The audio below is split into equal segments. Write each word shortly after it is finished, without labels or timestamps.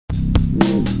Hey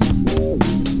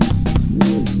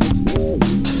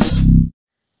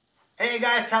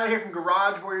guys, Tyler here from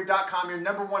GarageWarrior.com, your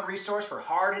 #1 resource for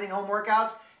hard-hitting home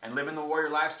workouts and living the warrior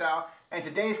lifestyle. And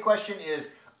today's question is,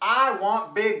 I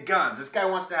want big guns. This guy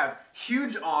wants to have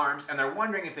huge arms and they're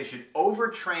wondering if they should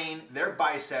overtrain their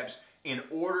biceps in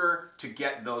order to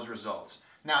get those results.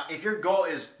 Now, if your goal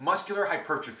is muscular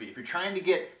hypertrophy, if you're trying to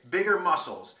get bigger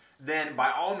muscles, then by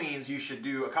all means you should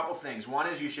do a couple things. One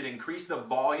is you should increase the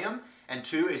volume, and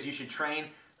two is you should train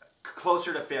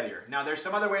closer to failure. Now, there's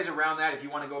some other ways around that. If you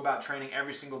want to go about training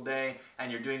every single day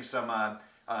and you're doing some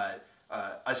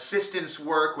assistance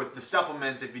work with the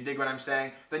supplements, if you dig what I'm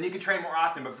saying, then you can train more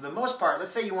often. But for the most part,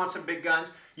 let's say you want some big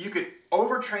guns, you could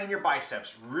overtrain your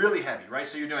biceps really heavy, right?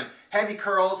 So you're doing heavy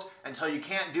curls until you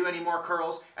can't do any more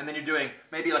curls, and then you're doing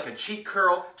maybe like a cheek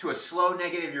curl to a slow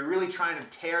negative. You're really trying to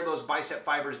tear those bicep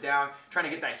fibers down, trying to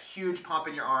get that huge pump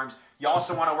in your arms. You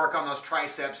also want to work on those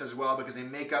triceps as well because they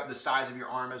make up the size of your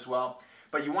arm as well.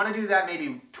 But you want to do that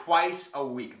maybe twice a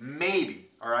week, maybe,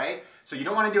 all right? So you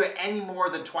don't want to do it any more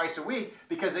than twice a week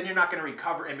because then you're not going to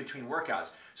recover in between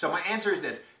workouts. So my answer is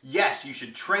this: yes, you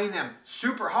should train them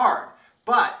super hard,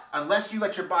 but unless you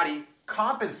let your body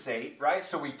compensate, right?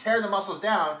 So we tear the muscles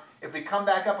down, if we come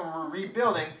back up and we're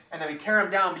rebuilding, and then we tear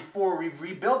them down before we've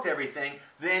rebuilt everything,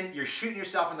 then you're shooting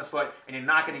yourself in the foot and you're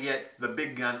not going to get the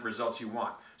big gun results you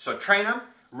want. So train them,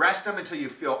 rest them until you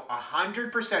feel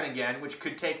 100% again, which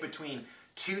could take between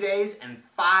 2 days and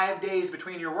 5 days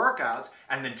between your workouts,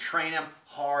 and then train them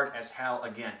hard as hell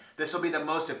again. This will be the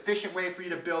most efficient way for you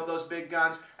to build those big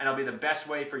guns, and it'll be the best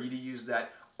way for you to use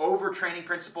that overtraining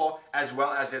principle as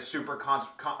well as a super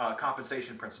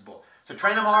compensation principle. So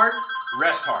train them hard,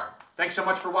 rest hard. Thanks so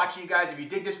much for watching, you guys. If you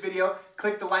dig this video,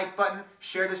 click the like button,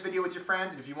 share this video with your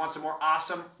friends, and if you want some more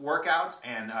awesome workouts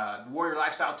and warrior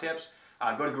lifestyle tips,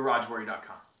 go to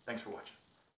GarageWarrior.com. Thanks for watching.